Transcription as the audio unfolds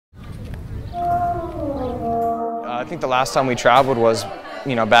I think the last time we traveled was,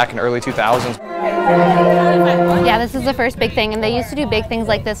 back in early 2000s. Yeah, this is the first big thing, and they used to do big things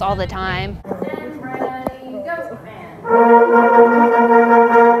like this all the time.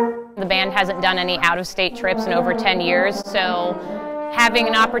 The band hasn't done any out-of-state trips in over 10 years, so having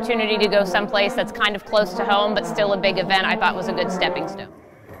an opportunity to go someplace that's kind of close to home but still a big event, I thought was a good stepping stone.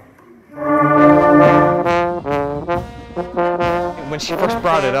 When she first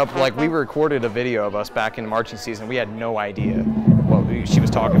brought it up, we recorded a video of us back in marching season. We had no idea what she was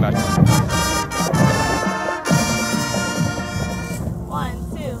talking about.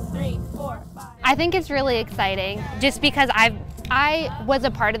 1, 2, 3, 4, 5. I think it's really exciting just because I was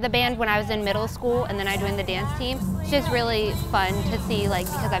a part of the band when I was in middle school, and then I joined the dance team. It's just really fun to see,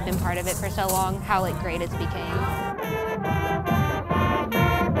 because I've been part of it for so long, how great it's became.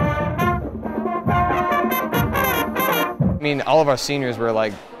 I mean, all of our seniors were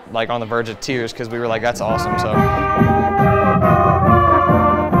like on the verge of tears because we were like, that's awesome. So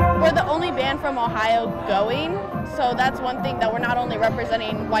We're the only band from Ohio going, so that's one thing, that we're not only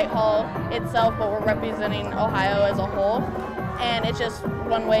representing Whitehall itself, but we're representing Ohio as a whole. And it's just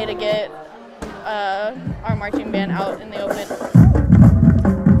one way to get our marching band out in the open.